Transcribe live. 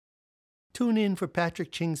tune in for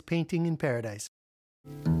Patrick Ching's Painting in Paradise.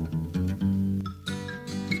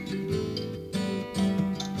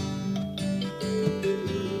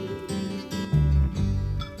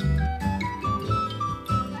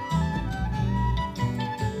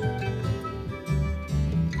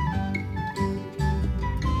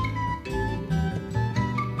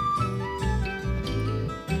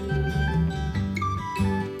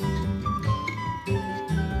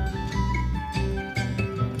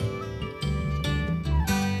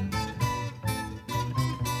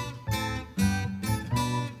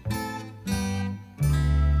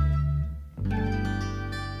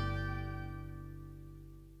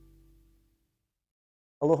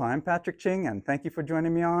 Aloha, I'm Patrick Ching, and thank you for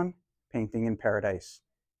joining me on Painting in Paradise.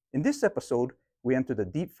 In this episode, we enter the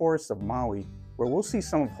deep forests of Maui, where we'll see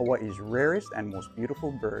some of Hawaii's rarest and most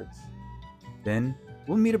beautiful birds. Then,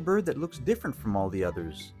 we'll meet a bird that looks different from all the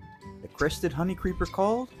others, the crested honeycreeper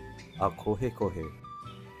called Akohekohe.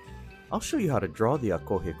 I'll show you how to draw the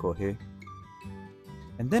Akohekohe,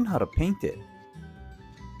 and then how to paint it.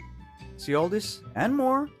 See all this and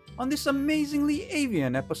more on this amazingly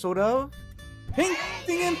avian episode of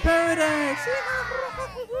Painting in Paradise!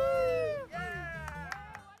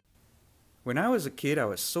 When I was a kid, I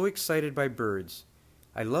was so excited by birds.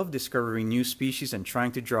 I loved discovering new species and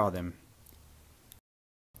trying to draw them.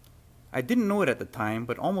 I didn't know it at the time,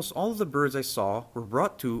 but almost all of the birds I saw were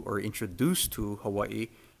brought to or introduced to Hawaii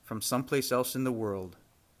from someplace else in the world.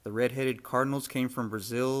 The red-headed cardinals came from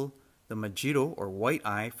Brazil, the majito or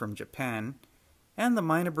white-eye from Japan, and the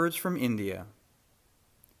myna birds from India.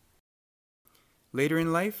 Later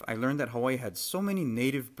in life, I learned that Hawaii had so many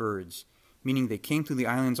native birds, meaning they came to the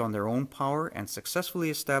islands on their own power and successfully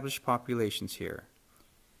established populations here.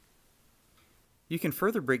 You can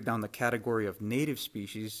further break down the category of native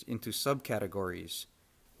species into subcategories.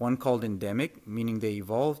 One called endemic, meaning they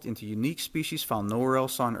evolved into unique species found nowhere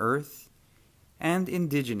else on Earth, and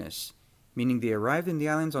indigenous, meaning they arrived in the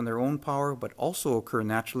islands on their own power but also occur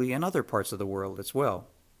naturally in other parts of the world as well.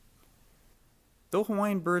 Though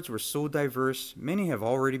Hawaiian birds were so diverse, many have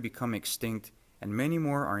already become extinct, and many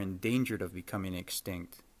more are endangered of becoming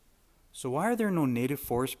extinct. So why are there no native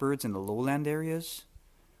forest birds in the lowland areas?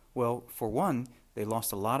 Well, for one, they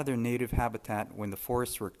lost a lot of their native habitat when the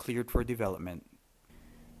forests were cleared for development.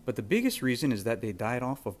 But the biggest reason is that they died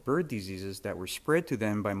off of bird diseases that were spread to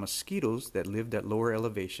them by mosquitoes that lived at lower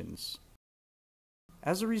elevations.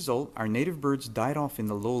 As a result, our native birds died off in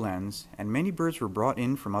the lowlands, and many birds were brought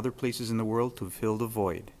in from other places in the world to fill the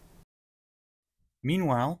void.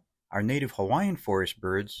 Meanwhile, our native Hawaiian forest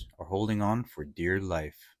birds are holding on for dear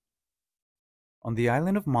life. On the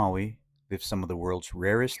island of Maui live some of the world's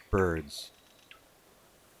rarest birds.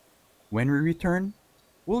 When we return,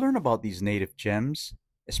 we'll learn about these native gems,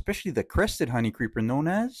 especially the crested honeycreeper known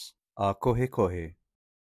as Ākohekohe.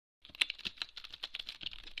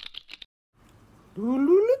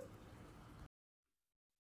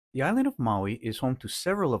 The island of Maui is home to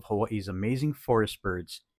several of Hawaii's amazing forest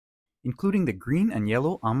birds, including the green and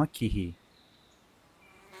yellow amakihi,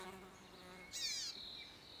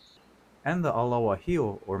 and the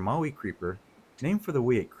alawahio or Maui creeper, named for the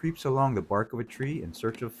way it creeps along the bark of a tree in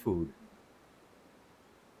search of food.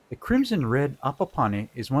 The crimson red apapane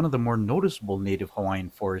is one of the more noticeable native Hawaiian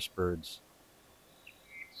forest birds.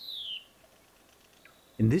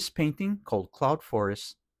 In this painting, called Cloud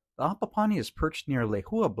Forest, the apapane is perched near a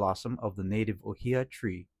lehua blossom of the native ohia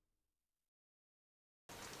tree.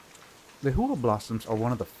 Lehua blossoms are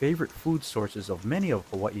one of the favorite food sources of many of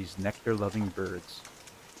Hawaii's nectar-loving birds.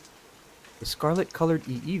 The scarlet-colored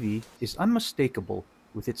iiwi is unmistakable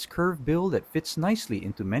with its curved bill that fits nicely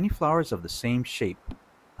into many flowers of the same shape,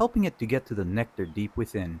 helping it to get to the nectar deep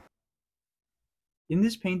within. In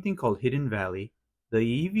this painting called Hidden Valley, the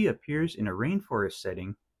iiwi appears in a rainforest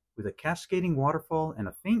setting with a cascading waterfall and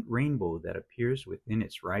a faint rainbow that appears within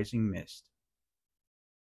its rising mist.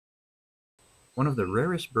 One of the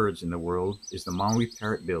rarest birds in the world is the Maui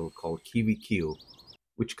parrotbill called kiwikiu,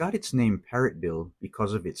 which got its name parrotbill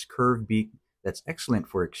because of its curved beak that's excellent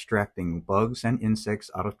for extracting bugs and insects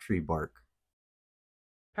out of tree bark.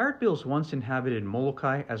 Parrotbills once inhabited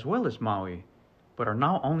Molokai as well as Maui, but are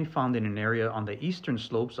now only found in an area on the eastern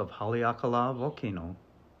slopes of Haleakala volcano.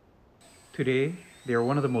 Today, they are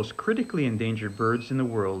one of the most critically endangered birds in the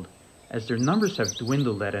world, as their numbers have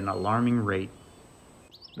dwindled at an alarming rate.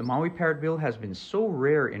 The Maui parrotbill has been so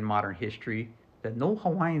rare in modern history that no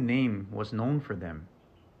Hawaiian name was known for them.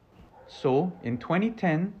 So, in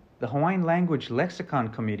 2010, the Hawaiian Language Lexicon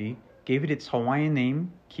Committee gave it its Hawaiian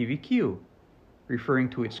name, Kiwikiu, referring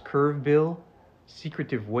to its curved bill,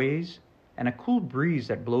 secretive ways, and a cool breeze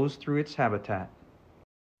that blows through its habitat.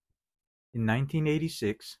 In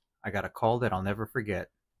 1986, I got a call that I'll never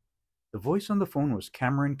forget. The voice on the phone was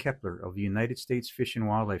Cameron Kepler of the United States Fish and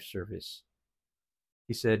Wildlife Service.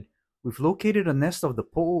 He said, "We've located a nest of the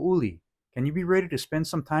po'o'uli. Can you be ready to spend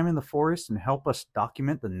some time in the forest and help us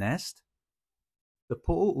document the nest?" The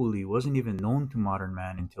po'o'uli wasn't even known to modern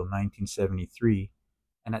man until 1973,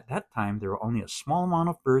 and at that time there were only a small amount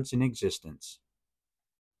of birds in existence.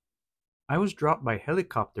 I was dropped by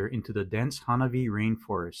helicopter into the dense Hanavi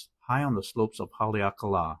rainforest, high on the slopes of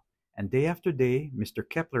Haleakala, and day after day, Mr.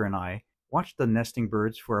 Kepler and I watched the nesting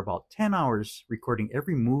birds for about 10 hours, recording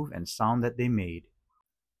every move and sound that they made.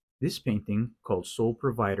 This painting, called Sole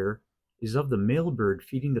Provider, is of the male bird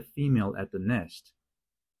feeding the female at the nest.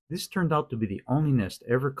 This turned out to be the only nest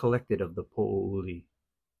ever collected of the po'o'uli.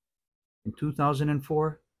 In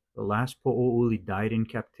 2004, the last po'o'uli died in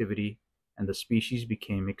captivity, and the species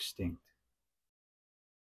became extinct.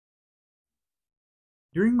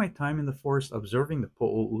 During my time in the forest observing the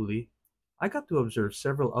po'o'uli, I got to observe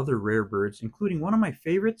several other rare birds, including one of my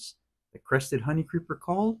favorites, the crested honeycreeper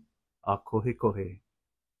called Ākohekohe.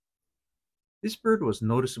 This bird was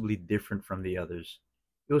noticeably different from the others.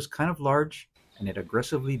 It was kind of large, and it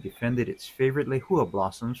aggressively defended its favorite lehua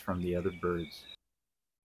blossoms from the other birds.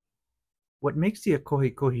 What makes the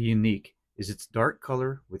Akohekohe unique is its dark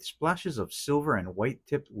color with splashes of silver and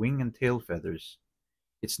white-tipped wing and tail feathers.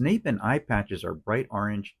 Its nape and eye patches are bright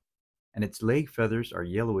orange, and its leg feathers are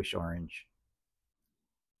yellowish orange.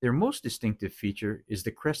 Their most distinctive feature is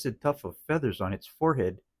the crested tuft of feathers on its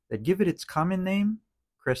forehead that give it its common name,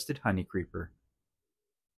 crested honeycreeper.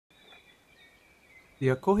 The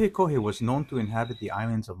Akohekohe was known to inhabit the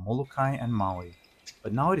islands of Molokai and Maui,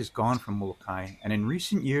 but now it is gone from Molokai, and in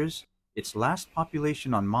recent years, its last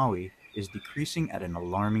population on Maui is decreasing at an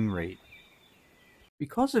alarming rate.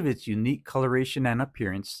 Because of its unique coloration and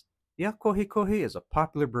appearance, the Akohekohe is a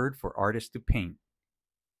popular bird for artists to paint.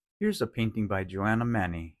 Here's a painting by Joanna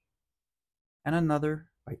Manny, and another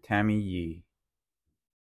by Tammy Yee,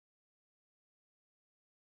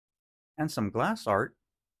 and some glass art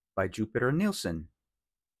by Jupiter Nielsen.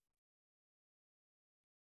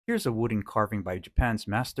 Here's a wooden carving by Japan's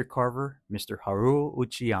master carver, Mr. Haruo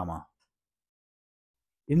Uchiyama.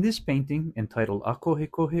 In this painting, entitled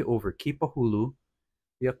Akohekohe over Kipahulu,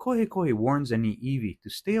 the Akohekohe warns any iwi to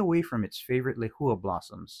stay away from its favorite lehua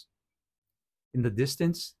blossoms. In the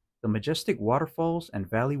distance, the majestic waterfalls and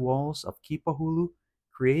valley walls of Kipahulu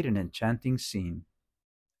create an enchanting scene.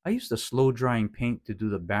 I used a slow-drying paint to do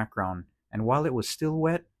the background, and while it was still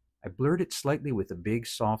wet, I blurred it slightly with a big,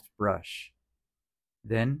 soft brush.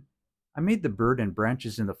 Then, I made the bird and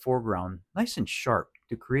branches in the foreground nice and sharp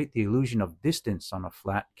to create the illusion of distance on a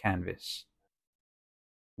flat canvas.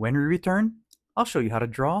 When we return, I'll show you how to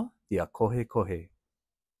draw the Akohekohe.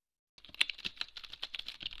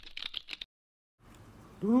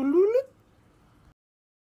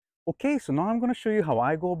 Okay, so now I'm going to show you how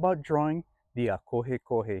I go about drawing the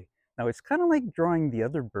Akohekohe. Now it's kind of like drawing the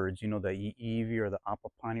other birds, you know, the iiwi or the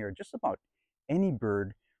apapani or just about any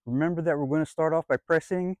bird. Remember that we're going to start off by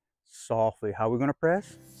pressing softly. How are we going to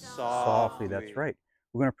press? Softly, that's right.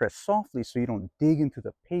 We're going to press softly so you don't dig into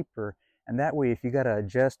the paper, and that way if you got to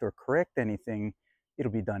adjust or correct anything,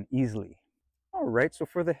 it'll be done easily. All right, so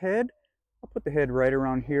for the head, I'll put the head right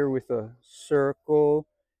around here with a circle,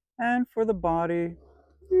 and for the body,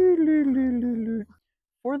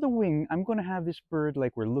 for the wing, I'm going to have this bird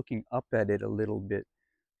like we're looking up at it a little bit.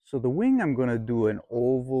 So the wing, I'm going to do an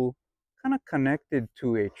oval, kind of connected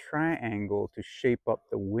to a triangle to shape up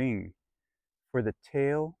the wing. For the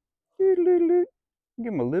tail, give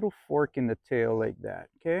him a little fork in the tail like that,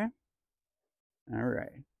 okay? All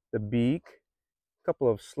right. The beak, a couple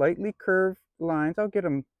of slightly curved lines. I'll get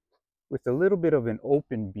them with a little bit of an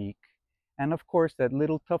open beak. And of course, that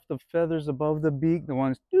little tuft of feathers above the beak, the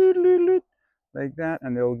ones like that,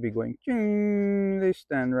 and they'll be going ching. They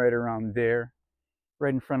stand right around there,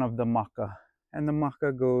 right in front of the maka. And the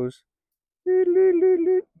maka goes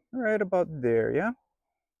right about there, yeah?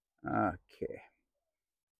 Okay.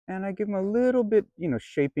 And I give them a little bit, you know,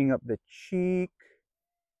 shaping up the cheek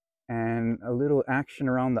and a little action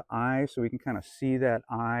around the eye so we can kind of see that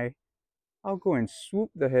eye. I'll go and swoop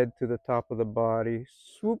the head to the top of the body,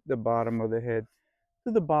 swoop the bottom of the head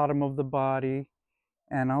to the bottom of the body,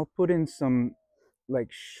 and I'll put in some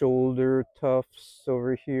like shoulder tufts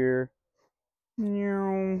over here.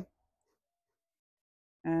 And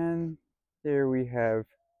there we have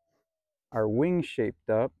our wing shaped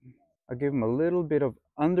up. I'll give them a little bit of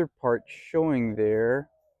underpart showing there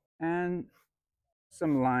and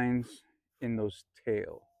some lines in those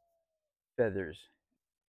tail feathers.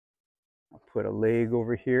 I'll put a leg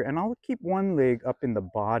over here, and I'll keep one leg up in the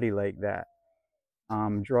body like that.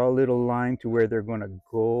 Draw a little line to where they're going to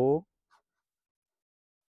go.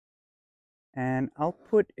 And I'll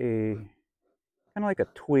put a kind of like a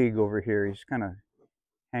twig over here. He's kind of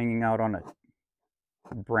hanging out on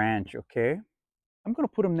a branch, okay? I'm going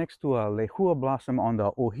to put him next to a lehua blossom on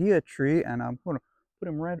the ohia tree, and I'm going to put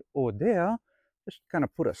him right over there. Just kind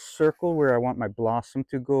of put a circle where I want my blossom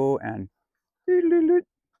to go, and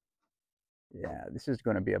yeah, this is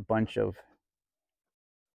going to be a bunch of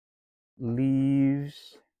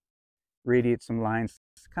leaves, radiate some lines.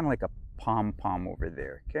 It's kind of like a pom-pom over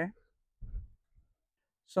there, okay?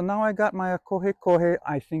 So now I got my Akohekohe.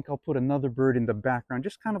 I think I'll put another bird in the background,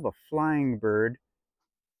 just kind of a flying bird.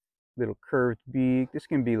 Little curved beak. This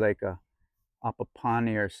can be like a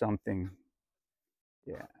apapane or something.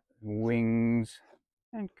 Yeah, wings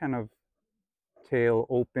and kind of tail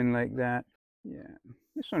open like that. Yeah,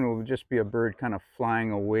 this one will just be a bird kind of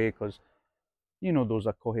flying away, because you know those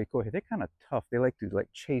Akohekohe, they're kind of tough. They like to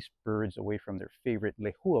chase birds away from their favorite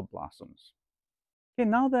lehua blossoms. Okay,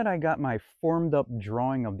 now that I got my formed up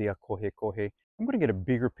drawing of the Akohekohe, I'm going to get a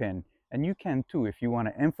bigger pen, and you can too if you want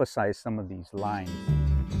to emphasize some of these lines.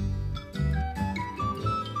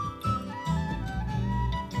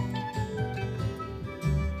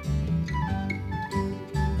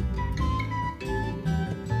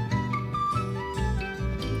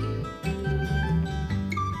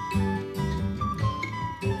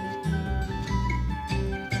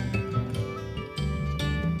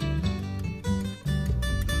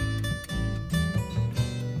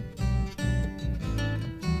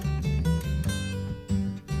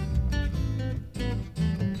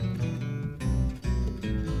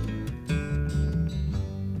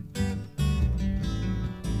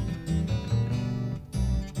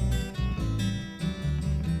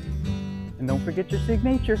 And don't forget your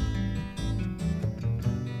signature.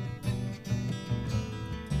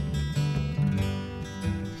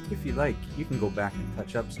 If you like, you can go back and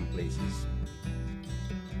touch up some places.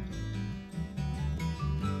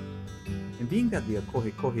 And being that the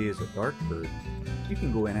Akohekohe is a dark bird, you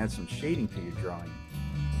can go and add some shading to your drawing.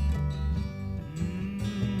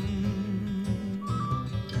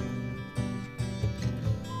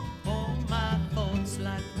 All my thoughts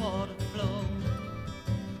like water flow.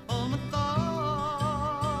 All my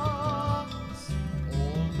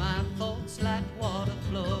thoughts like water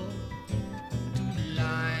flow to the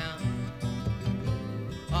lion.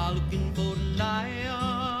 Are looking for the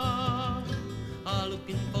lion. Are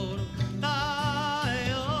looking for the lion.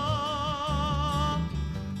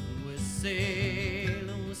 We're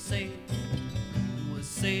sailing, we're sailing, we're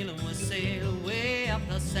sailing, we're sailing way up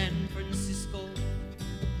to San Francisco.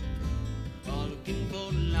 Are looking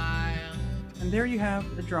for the lion. And there you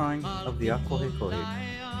have the drawing of the Akohekohe.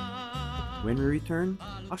 When we return,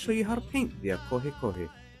 I'll show you how to paint the Akohekohe.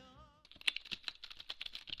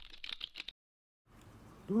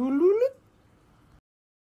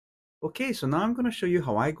 Okay, so now I'm going to show you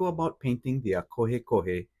how I go about painting the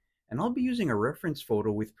Akohekohe, and I'll be using a reference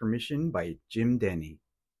photo with permission by Jim Denny.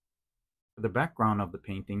 For the background of the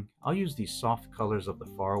painting, I'll use these soft colors of the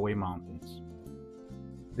faraway mountains.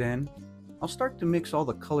 Then, I'll start to mix all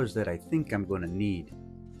the colors that I think I'm going to need.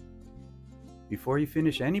 Before you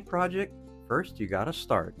finish any project, first you gotta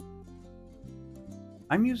start.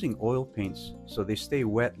 I'm using oil paints so they stay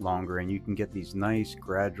wet longer and you can get these nice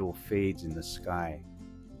gradual fades in the sky.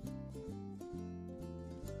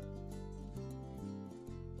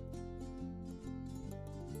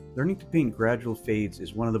 Learning to paint gradual fades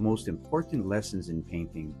is one of the most important lessons in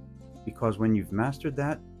painting, because when you've mastered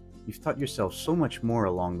that, you've taught yourself so much more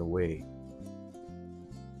along the way.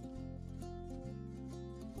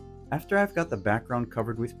 After I've got the background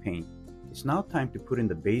covered with paint, it's now time to put in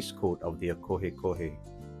the base coat of the Akohekohe.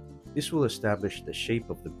 This will establish the shape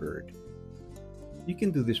of the bird. You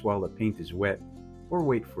can do this while the paint is wet, or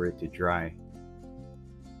wait for it to dry.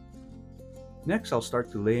 Next, I'll start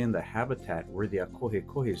to lay in the habitat where the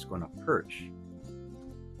Akohekohe is going to perch.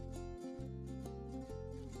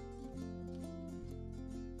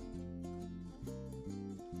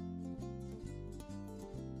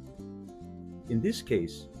 In this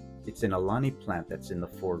case, it's an alani plant that's in the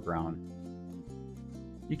foreground.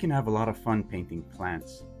 You can have a lot of fun painting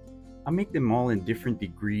plants. I'll make them all in different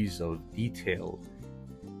degrees of detail.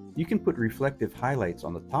 You can put reflective highlights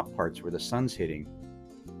on the top parts where the sun's hitting.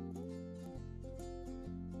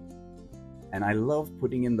 And I love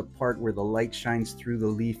putting in the part where the light shines through the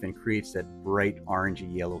leaf and creates that bright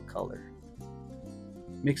orangey yellow color.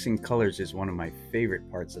 Mixing colors is one of my favorite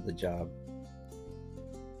parts of the job.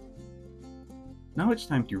 Now it's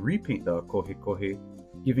time to repaint the Akohekohe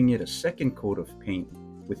giving it a second coat of paint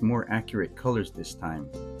with more accurate colors this time.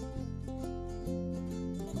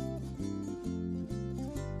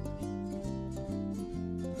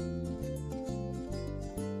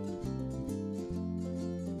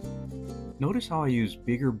 Notice how I use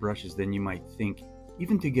bigger brushes than you might think,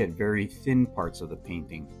 even to get very thin parts of the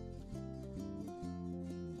painting.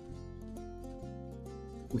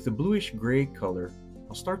 With the bluish-gray color,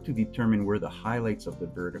 I'll start to determine where the highlights of the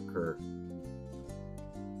bird occur.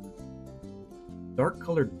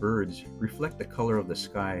 Dark-colored birds reflect the color of the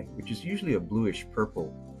sky, which is usually a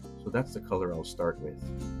bluish-purple, so that's the color I'll start with.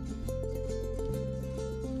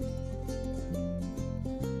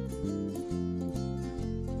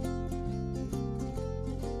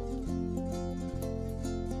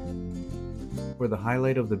 For the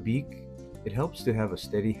highlight of the beak, it helps to have a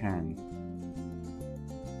steady hand.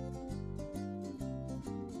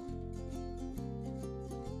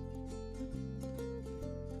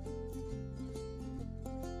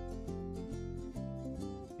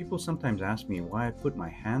 People sometimes ask me why I put my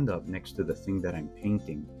hand up next to the thing that I'm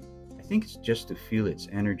painting. I think it's just to feel its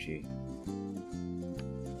energy.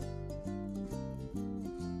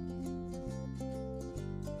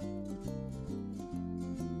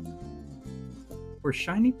 For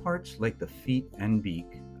shiny parts like the feet and beak,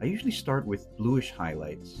 I usually start with bluish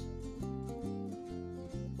highlights.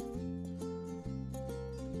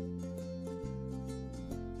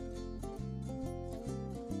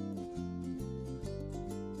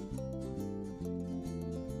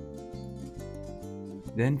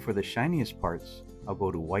 Then for the shiniest parts, I'll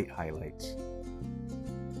go to white highlights.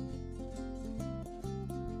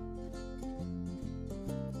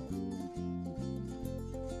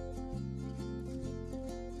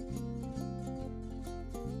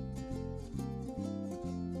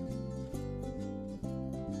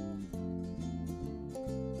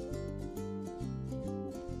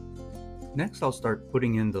 Next, I'll start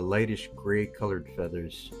putting in the lightish gray colored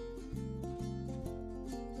feathers.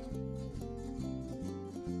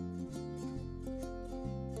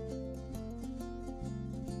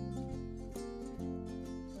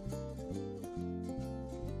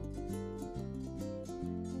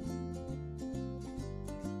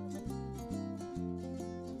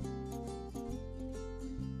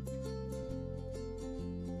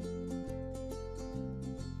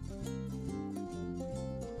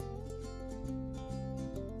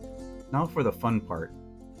 Now for the fun part,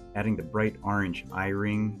 adding the bright orange eye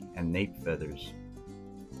ring and nape feathers.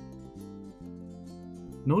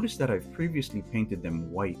 Notice that I've previously painted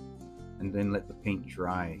them white and then let the paint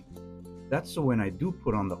dry. That's so when I do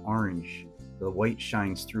put on the orange, the white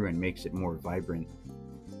shines through and makes it more vibrant.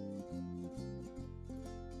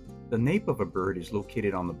 The nape of a bird is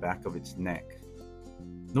located on the back of its neck.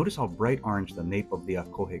 Notice how bright orange the nape of the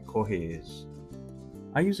Akohekohe is.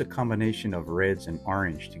 I use a combination of reds and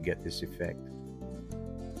orange to get this effect.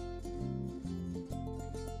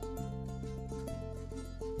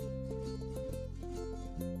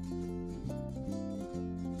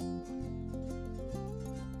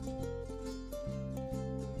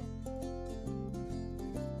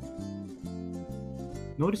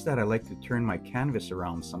 Notice that I like to turn my canvas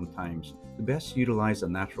around sometimes to best utilize the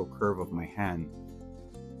natural curve of my hand.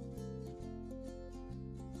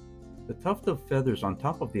 The tuft of feathers on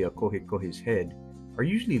top of the Akohekohe's head are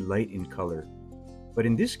usually light in color, but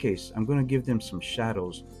in this case I'm going to give them some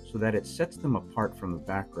shadows so that it sets them apart from the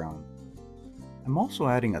background. I'm also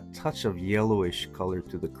adding a touch of yellowish color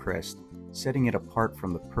to the crest, setting it apart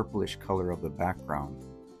from the purplish color of the background.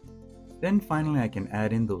 Then finally I can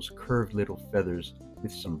add in those curved little feathers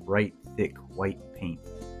with some bright, thick white paint.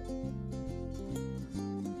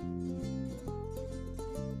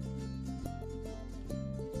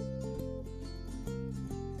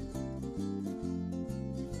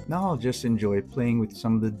 Now I'll just enjoy playing with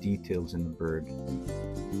some of the details in the bird.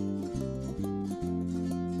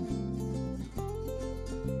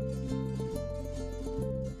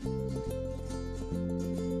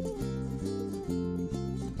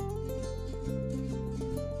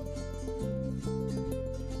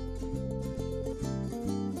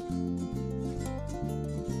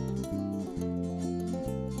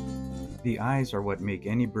 The eyes are what make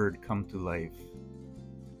any bird come to life.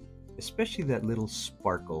 Especially that little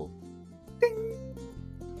sparkle. Ding!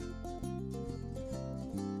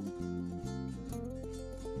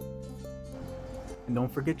 And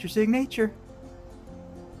don't forget your signature.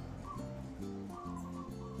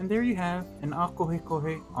 And there you have an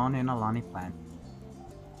Ākohekohe on an alani plant.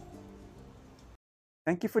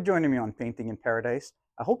 Thank you for joining me on Painting in Paradise.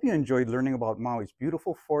 I hope you enjoyed learning about Maui's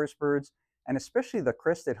beautiful forest birds, and especially the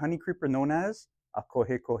crested honeycreeper known as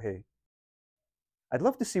Akohekohe. I'd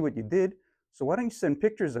love to see what you did, so why don't you send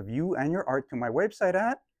pictures of you and your art to my website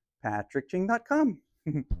at patrickching.com.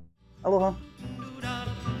 Aloha.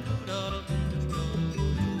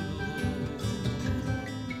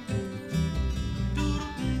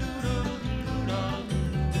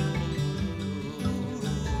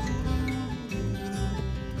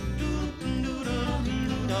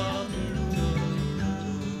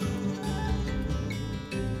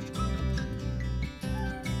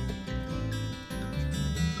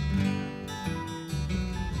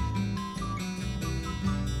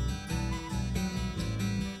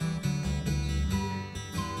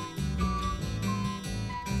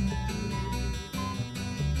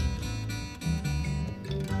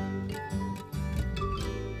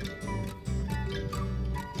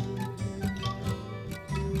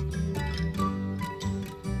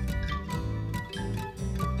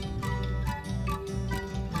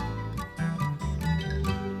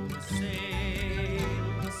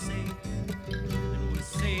 We're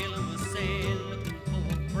sailing, looking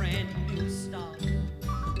for a brand new start.